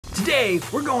Today,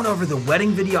 we're going over the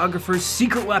wedding videographer's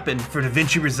secret weapon for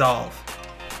DaVinci Resolve.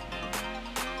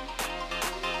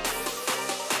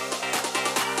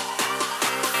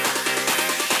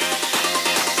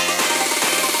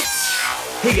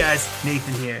 Hey guys,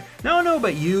 Nathan here. Now I don't know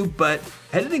about you, but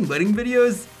editing wedding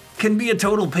videos can be a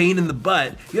total pain in the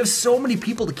butt. You have so many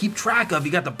people to keep track of.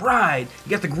 You got the bride, you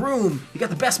got the groom, you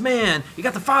got the best man, you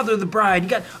got the father of the bride, you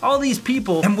got all these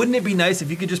people. And wouldn't it be nice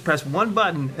if you could just press one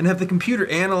button and have the computer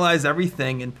analyze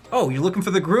everything and, oh, you're looking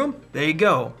for the groom? There you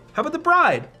go. How about the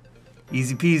bride?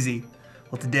 Easy peasy.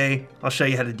 Well, today I'll show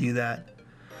you how to do that.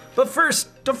 But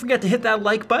first, don't forget to hit that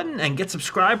like button and get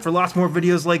subscribed for lots more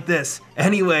videos like this.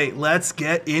 Anyway, let's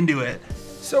get into it.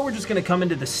 So we're just gonna come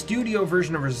into the studio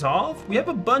version of Resolve. We have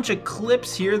a bunch of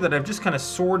clips here that I've just kind of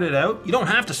sorted out. You don't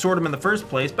have to sort them in the first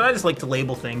place, but I just like to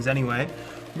label things anyway.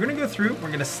 We're gonna go through,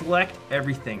 we're gonna select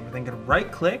everything. We're then gonna right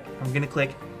click, and we're gonna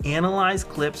click Analyze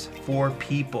Clips for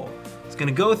People. It's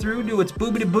gonna go through, do its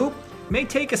boobity boop. May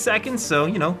take a second, so,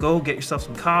 you know, go get yourself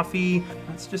some coffee.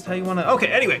 That's just how you wanna, okay,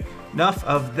 anyway, enough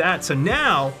of that. So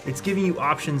now it's giving you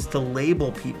options to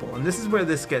label people, and this is where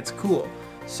this gets cool.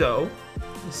 So,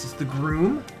 this is the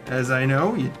groom, as I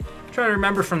know. You try to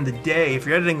remember from the day, if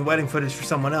you're editing wedding footage for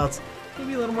someone else,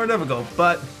 maybe a little more difficult,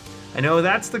 but I know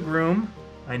that's the groom.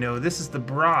 I know this is the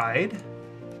bride.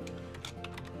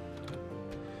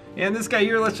 And this guy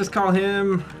here, let's just call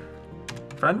him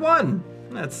Friend 1.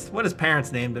 That's what his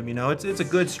parents named him, you know. It's a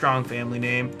good, strong family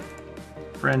name.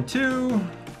 Friend 2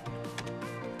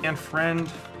 and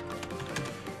Friend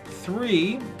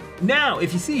 3. Now,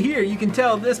 if you see here, you can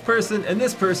tell this person and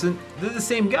this person, they're the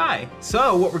same guy.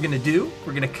 So what we're gonna do,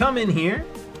 we're gonna come in here,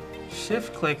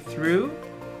 shift click through,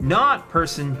 not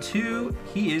person 2,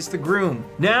 he is the groom.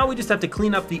 Now we just have to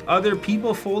clean up the other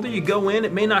people folder. You go in,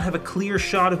 it may not have a clear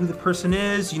shot of who the person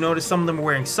is. You notice some of them are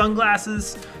wearing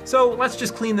sunglasses. So let's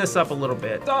just clean this up a little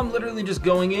bit. So I'm literally just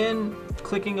going in,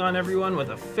 clicking on everyone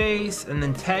with a face, and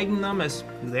then tagging them as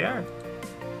who they are.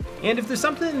 And if there's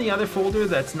something in the other folder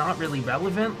that's not really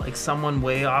relevant, like someone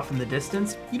way off in the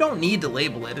distance, you don't need to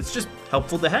label it. It's just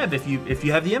helpful to have if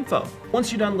you have the info.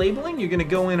 Once you're done labeling, you're gonna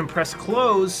go in and press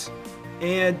close,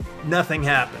 and nothing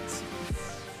happens.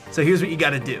 So here's what you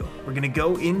gotta do. We're gonna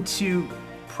go into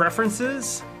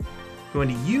Preferences, go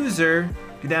into User,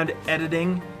 go down to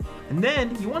Editing, and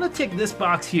then you wanna tick this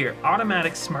box here,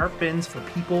 Automatic Smart Bins for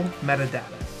People Metadata.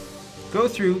 Go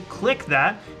through, click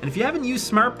that, and if you haven't used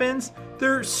Smart Bins,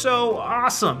 they're so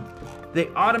awesome. They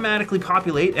automatically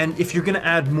populate, and if you're gonna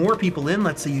add more people in,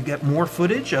 let's say you get more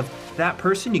footage of that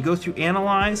person, you go through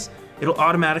Analyze, it'll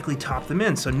automatically top them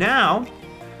in. So now,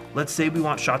 let's say we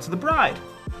want shots of the bride.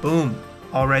 Boom,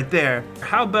 all right there.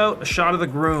 How about a shot of the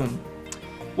groom?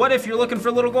 What if you're looking for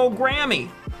a little gold Grammy?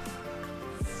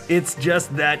 It's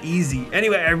just that easy.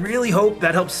 Anyway, I really hope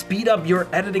that helps speed up your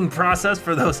editing process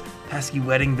for those pesky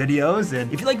wedding videos.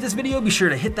 And if you like this video, be sure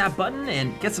to hit that button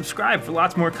and get subscribed for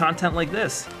lots more content like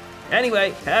this.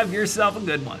 Anyway, have yourself a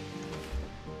good one.